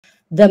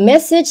The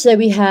message that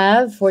we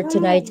have for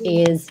tonight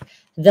is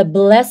the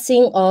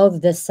blessing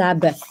of the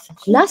Sabbath.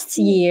 Last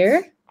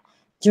year,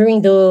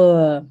 during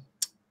the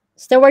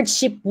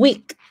Stewardship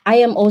Week, I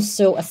am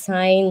also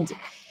assigned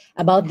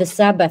about the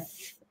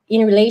Sabbath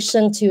in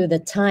relation to the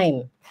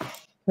time.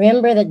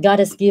 Remember that God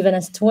has given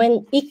us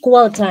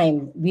equal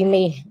time.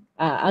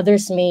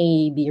 Others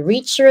may be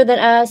richer than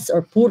us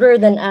or poorer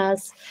than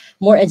us,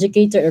 more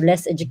educated or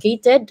less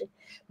educated,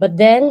 but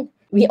then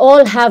we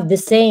all have the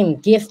same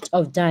gift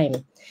of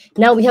time.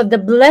 Now we have the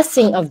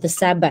blessing of the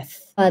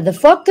Sabbath. The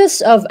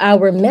focus of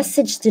our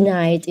message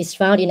tonight is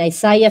found in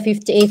Isaiah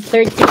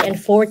 58:13 and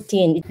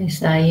 14.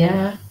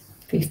 Isaiah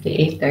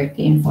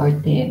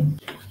 58:13-14.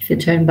 If you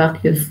turn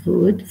back your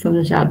foot from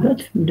the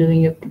Sabbath, from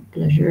doing your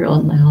pleasure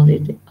on my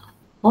holiday,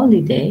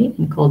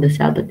 and call the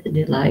Sabbath a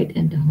delight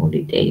and the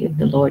holy day of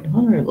the Lord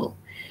honorable.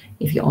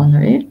 If you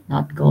honor it,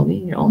 not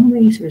going your own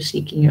ways or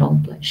seeking your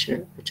own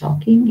pleasure, or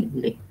talking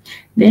evilly,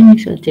 then you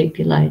shall take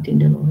delight in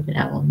the Lord, and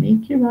I will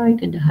make you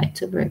ride in the heights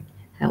of earth.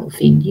 I will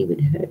feed you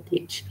with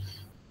heritage.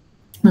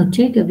 Now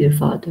Jacob your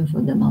father,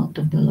 for the mouth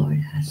of the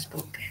Lord has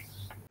spoken.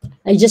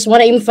 I just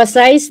want to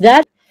emphasize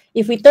that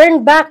if we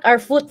turn back our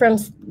foot from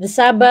the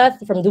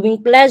Sabbath, from doing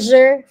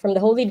pleasure, from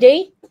the holy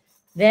day,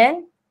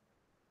 then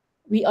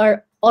we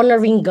are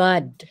honoring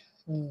God.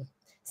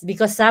 It's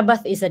because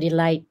Sabbath is a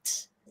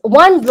delight.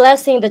 One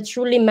blessing that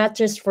truly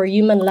matters for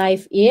human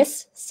life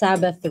is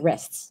Sabbath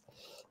rests.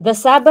 The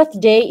Sabbath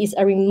day is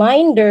a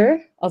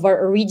reminder of our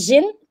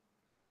origin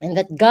and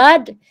that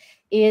God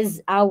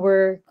is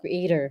our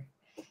creator.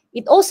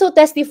 It also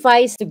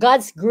testifies to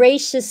God's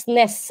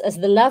graciousness as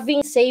the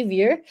loving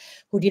Savior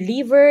who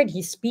delivered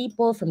his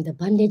people from the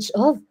bondage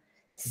of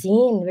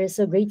sin. We're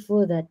so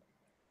grateful that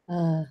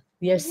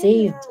we are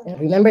saved.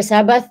 Remember,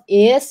 Sabbath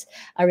is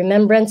a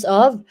remembrance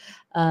of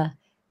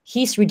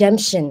his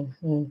redemption.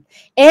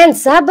 And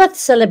Sabbath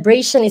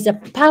celebration is a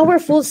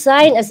powerful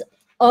sign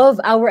of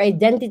our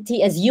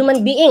identity as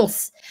human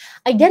beings.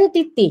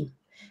 Identity.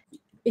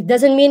 It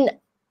doesn't mean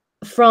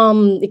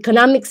from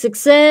economic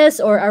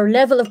success or our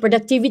level of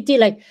productivity,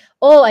 like,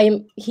 oh,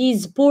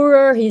 he's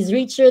poorer, he's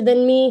richer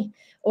than me,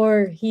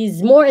 or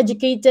he's more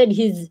educated,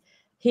 he's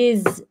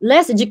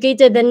less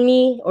educated than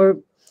me, or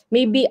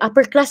maybe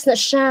upper class na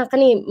siya,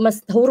 kani mas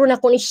huro na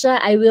ko ni siya,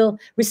 I will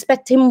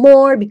respect him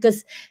more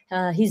because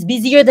he's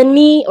busier than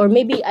me, or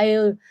maybe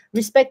I'll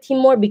respect him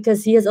more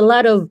because he has a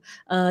lot of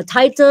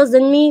titles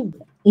than me.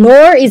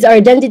 Nor is our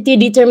identity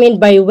determined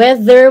by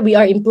whether we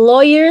are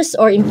employers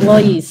or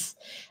employees.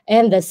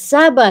 And the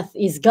Sabbath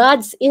is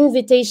God's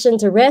invitation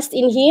to rest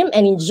in him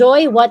and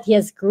enjoy what he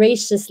has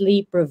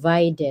graciously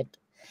provided.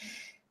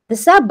 The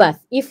Sabbath,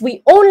 if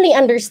we only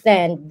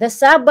understand, the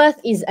Sabbath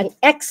is an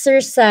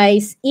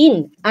exercise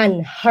in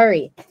an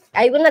hurry.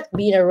 I will not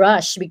be in a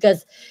rush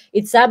because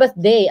it's Sabbath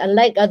day,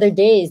 unlike other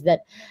days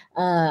that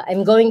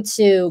I'm going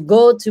to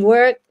go to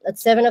work at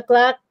 7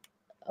 o'clock,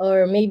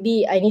 or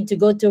maybe I need to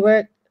go to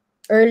work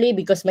early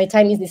because my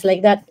time is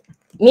like that.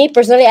 Me,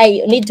 personally,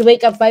 I need to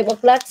wake up 5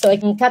 o'clock so I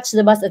can catch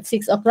the bus at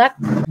 6 o'clock.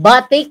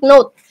 But take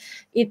note,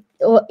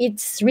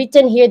 it's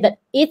written here that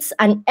it's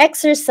an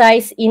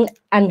exercise in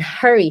an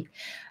hurry.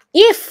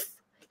 If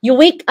you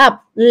wake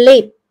up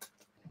late,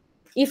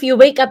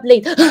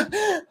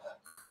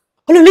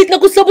 ano, late na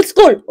ko sa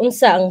school.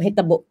 Unsa ang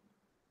hitabo?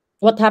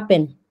 What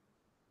happened?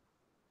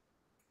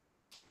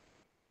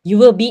 You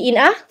will be in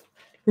a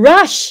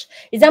rush.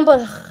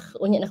 Example,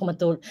 unya na ko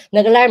matulog.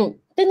 Nag-alarm.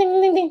 Ding,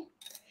 ding, ding, ding.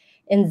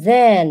 And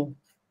then,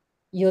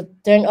 you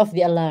turn off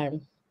the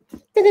alarm.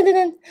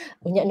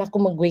 Unya na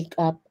ako mag-wake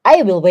up.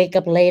 I will wake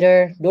up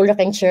later. Doon na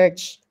kang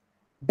church.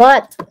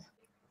 But,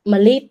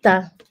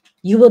 malita,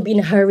 you will be in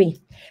a hurry.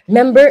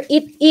 Remember,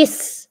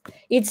 it's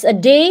a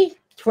day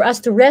for us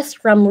to rest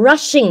from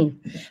rushing,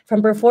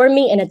 from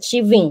performing and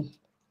achieving.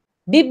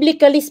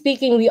 Biblically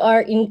speaking, we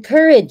are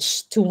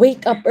encouraged to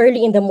wake up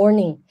early in the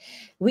morning.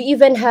 We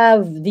even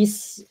have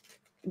this,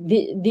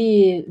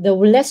 the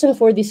lesson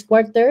for this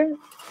quarter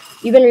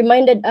even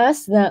reminded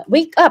us that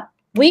wake up,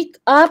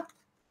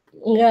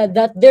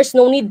 that there's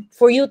no need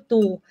for you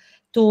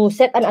to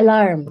set an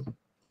alarm.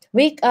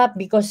 Wake up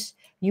because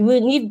you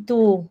will need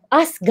to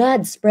ask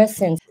God's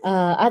presence,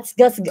 ask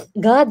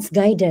God's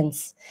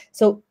guidance.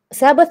 So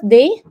Sabbath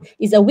day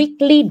is a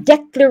weekly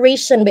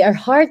declaration by our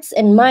hearts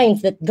and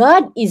minds that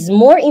God is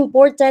more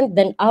important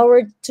than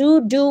our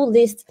to-do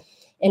list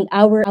and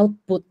our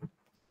output.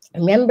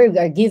 Remember, we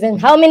are given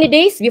how many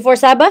days before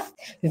Sabbath?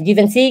 We've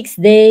given 6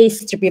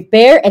 days to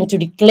prepare and to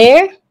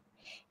declare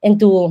and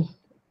to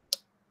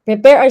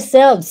prepare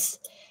ourselves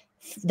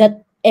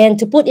and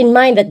to put in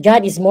mind that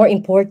God is more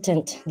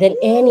important than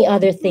any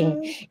other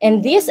thing.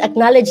 And this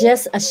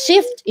acknowledges a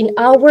shift in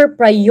our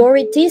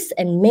priorities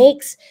and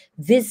makes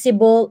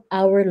visible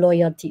our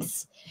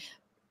loyalties.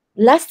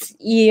 Last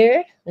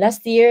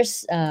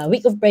year's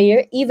week of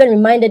prayer even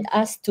reminded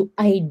us to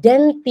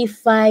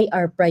identify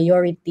our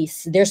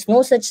priorities. There's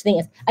no such thing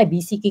as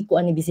busy kay ko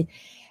ani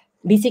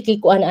busy kay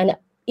ko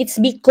ana. It's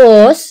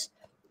because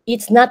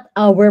it's not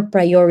our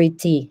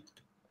priority.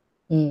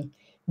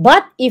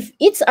 But if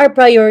it's our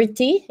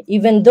priority,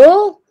 even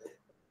though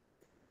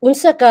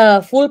unsa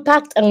ka full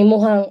packed ang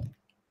imuhang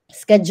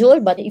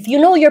schedule, but if you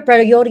know your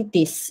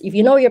priorities,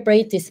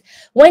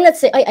 why not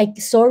say, I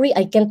sorry,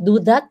 I can't do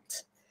that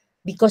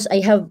because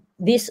I have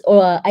this,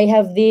 or I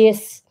have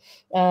this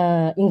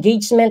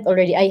engagement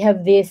already, I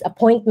have this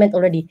appointment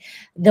already.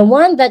 The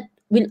one that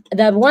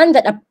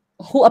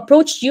who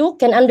approached you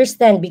can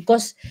understand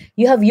because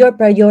you have your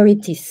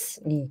priorities.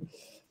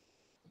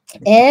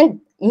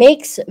 And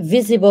makes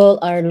visible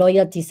our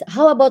loyalties.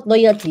 How about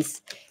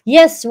loyalties?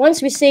 Yes,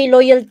 once we say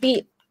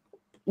loyalty,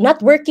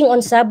 not working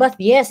on Sabbath,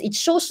 yes, it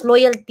shows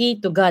loyalty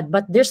to God,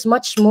 but there's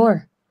much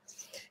more.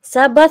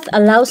 Sabbath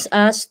allows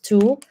us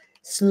to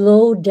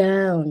slow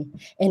down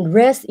and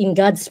rest in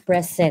God's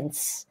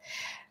presence.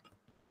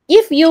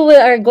 If you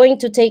are going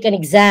to take an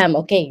exam,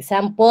 okay,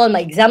 example,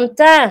 ma-exam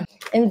ta,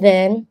 and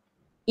then,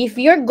 if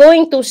you're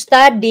going to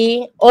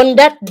study on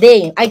that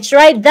day, I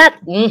tried that,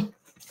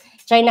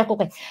 try na ko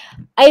kay,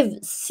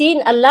 I've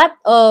seen a lot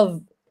of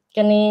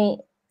kaning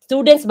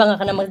students ba nga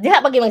kanang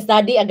diha pag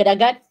mag-study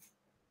agad-agad.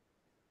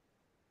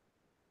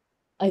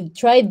 I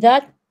tried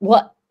that.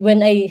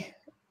 When I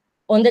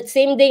on that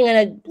same day nga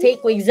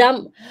nag-take ko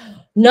exam,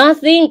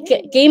 nothing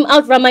came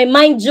out from my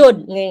mind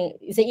jud.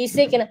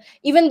 Isa-isa kana,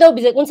 even though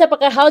bisag unsa pa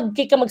ka hard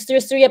kay ka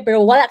mag-storya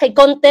pero wala kay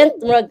content,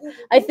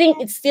 I think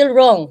it's still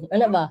wrong.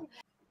 Ano ba?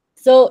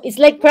 So it's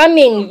like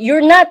cramming.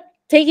 You're not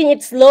taking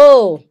it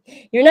slow.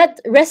 You're not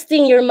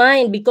resting your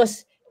mind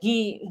because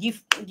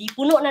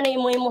puno na na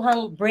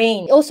imong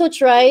brain. Also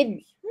tried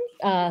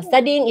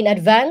studying in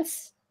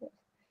advance.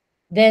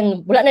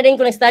 Then wala na din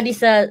ko nag-study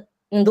sa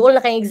nandoon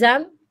na kay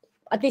exam.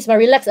 At least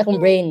ma-relax akong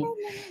brain.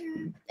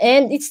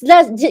 And it's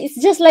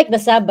just like the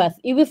Sabbath.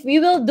 If we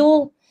will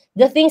do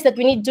the things that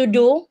we need to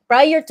do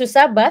prior to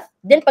Sabbath,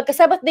 then pagka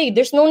Sabbath day,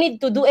 there's no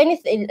need to do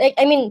anything. Like,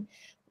 I mean,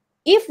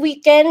 if we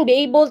can be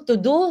able to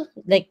do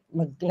like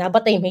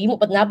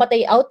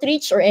nabatay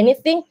outreach or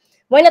anything,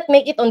 why not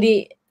make it on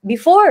the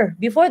before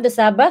the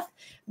Sabbath?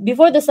 Then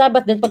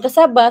pagka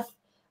Sabbath,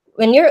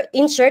 when you're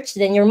in church,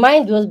 then your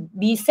mind will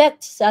be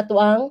set sa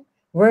atuang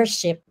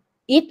worship.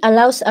 It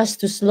allows us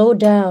to slow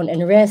down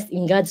and rest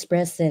in God's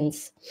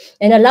presence,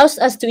 and allows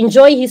us to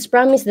enjoy His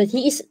promise that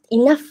He is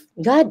enough.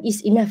 God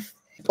is enough.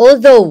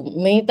 Although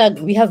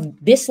we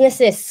have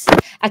businesses,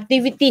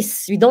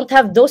 activities, we don't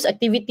have those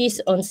activities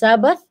on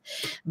Sabbath,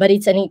 but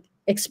it's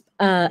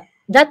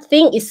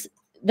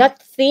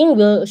that thing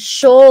will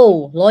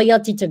show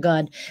loyalty to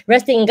God.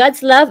 Resting in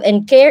God's love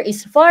and care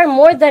is far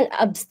more than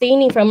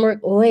abstaining from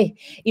work.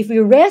 If we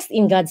rest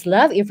in God's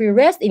love, if we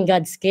rest in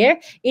God's care,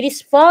 it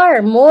is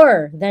far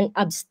more than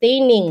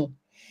abstaining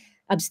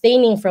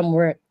from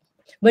work.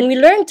 When we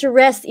learn to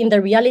rest in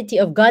the reality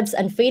of God's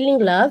unfailing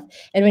love,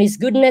 and when His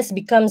goodness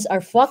becomes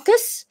our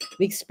focus,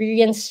 we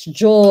experience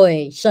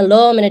joy,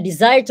 shalom, and a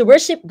desire to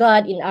worship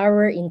God in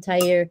our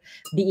entire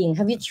being.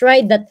 Have you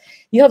tried that?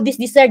 You have this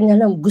desire,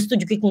 gusto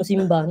jud mo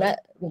simba. There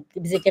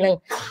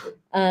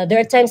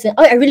are times that,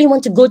 I really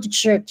want to go to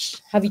church.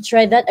 Have you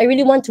tried that? I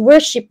really want to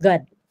worship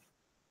God.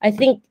 I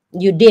think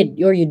you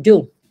did, or you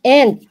do.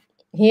 And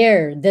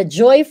here, the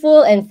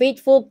joyful and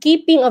faithful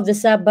keeping of the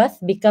Sabbath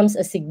becomes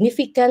a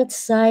significant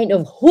sign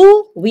of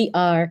who we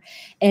are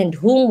and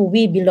whom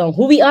we belong.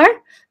 Who we are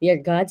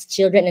God's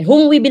children. And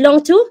whom we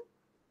belong to?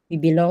 We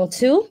belong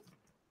to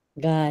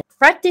God.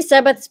 Practice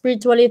Sabbath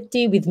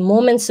spirituality with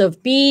moments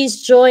of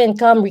peace, joy, and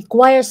calm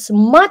requires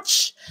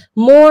much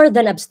more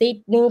than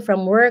abstaining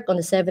from work on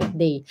the seventh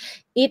day.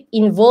 It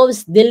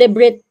involves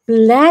deliberate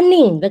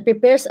planning that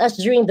prepares us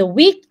during the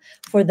week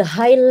for the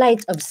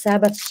highlight of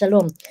Sabbath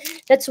Shalom.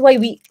 That's why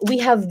we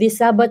have the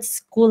Sabbath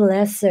school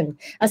lesson.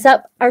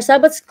 Our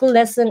Sabbath school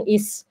lesson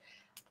is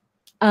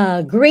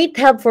a great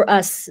help for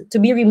us to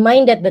be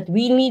reminded that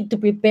we need to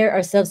prepare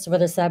ourselves for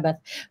the Sabbath.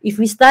 If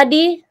we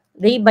study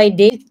day by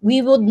day,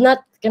 we would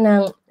not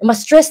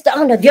ma-stress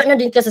down na diyan na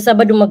din ka sa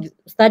Sabado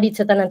mag-study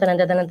sa tanan.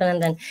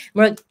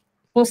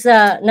 Kung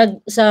sa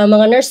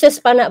mga nurses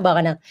pa na ba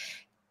kanang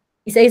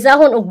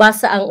isa-isahon og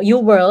basa ang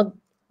U-World,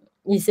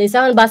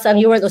 isa-isahon basa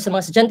ang U-World, o sa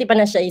mga estudyante pa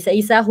na siya,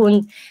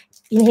 isa-isahon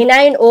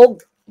hinayon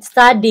og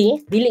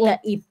study dili nga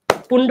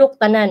ipundok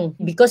tanan,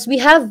 because we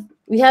have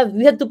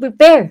to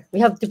prepare. We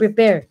have to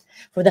prepare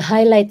for the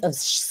highlight of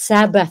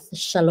Sabbath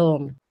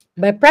Shalom.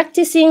 By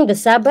practicing the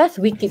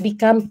Sabbath, we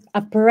become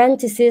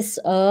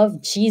apprentices of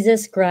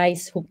Jesus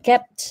Christ, who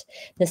kept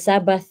the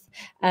Sabbath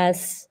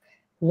as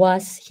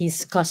was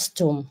His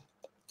custom.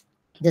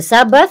 The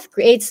Sabbath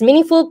creates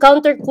meaningful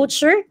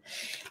counterculture,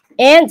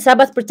 and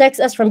Sabbath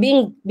protects us from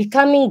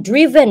becoming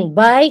driven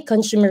by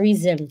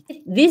consumerism.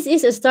 This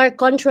is a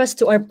stark contrast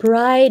to our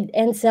pride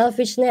and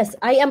selfishness.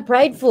 I am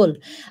prideful.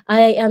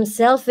 I am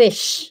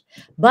selfish.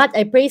 But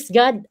I praise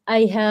God,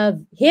 I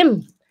have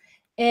Him.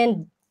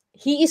 And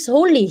He is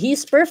holy. He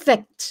is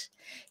perfect.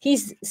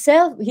 He's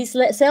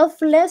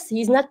selfless.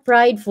 He's not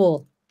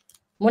prideful.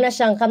 Muna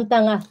siyang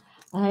kanta nga,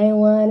 I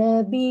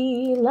wanna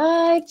be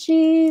like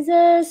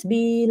Jesus,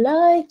 do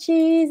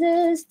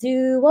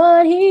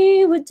what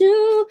He would do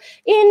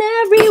in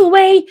every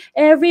way,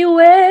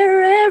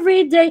 everywhere,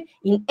 every day,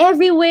 in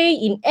every way,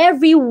 in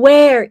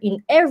everywhere,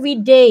 in every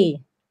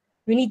day.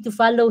 We need to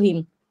follow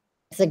him.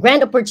 It's a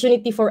grand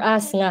opportunity for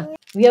us nga.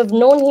 We have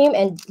known him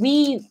and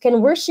we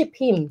can worship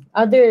him.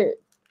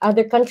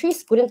 Other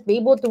countries couldn't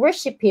be able to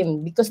worship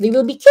him because they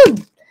will be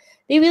killed.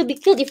 They will be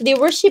killed if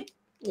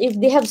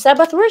they have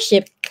Sabbath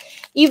worship.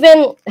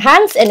 Even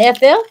Hans and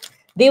Ethel,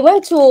 they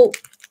went to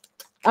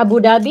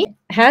Abu Dhabi.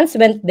 Hans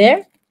went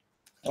there,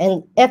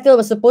 and Ethel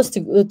was supposed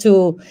to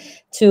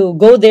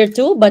go there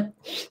too, but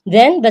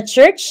then the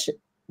church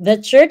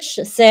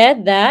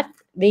said that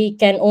they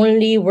can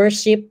only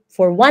worship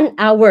for 1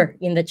 hour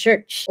in the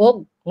church.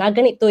 Oh, na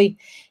ganito'y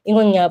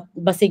ingon nga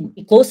basig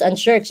close ang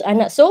church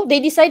ana. So they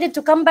decided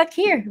to come back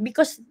here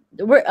because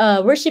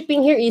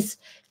worshiping here is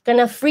kind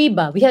of free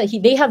ba.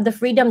 They have the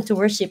freedom to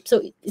worship.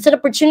 So it's an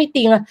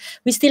opportunity nga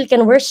we still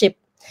can worship.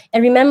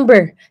 And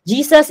remember,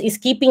 Jesus is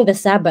keeping the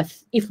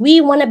Sabbath. If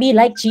we want to be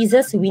like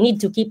Jesus, we need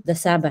to keep the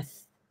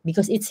Sabbath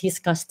because it's his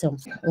custom.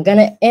 I'm going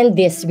to end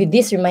this with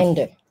this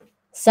reminder.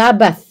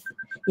 Sabbath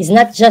is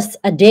not just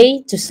a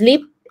day to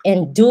sleep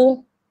and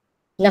do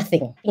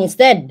nothing.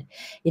 Instead,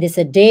 it is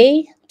a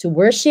day to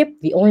worship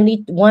the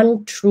only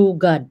one true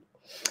God.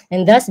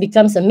 And thus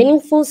becomes a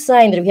meaningful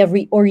sign that we have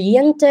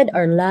reoriented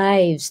our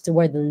lives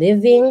toward the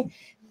living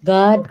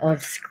God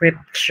of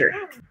Scripture.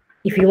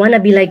 If you want to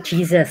be like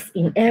Jesus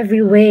in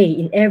every way,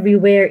 in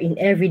everywhere, in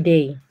every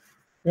day,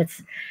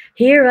 that's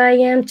here I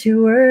am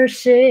to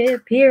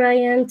worship, here I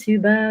am to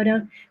bow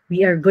down.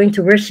 We are going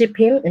to worship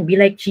him and be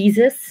like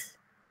Jesus.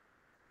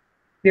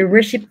 We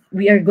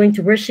are going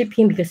to worship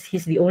him because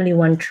he's the only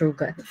one true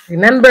God.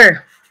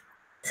 Remember,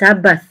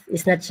 Sabbath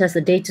is not just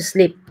a day to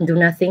sleep and do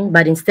nothing,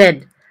 but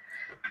instead,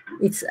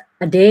 it's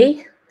a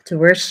day to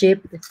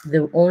worship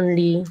the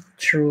only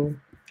true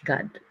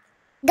God.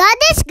 God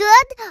is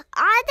good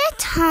all the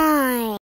time.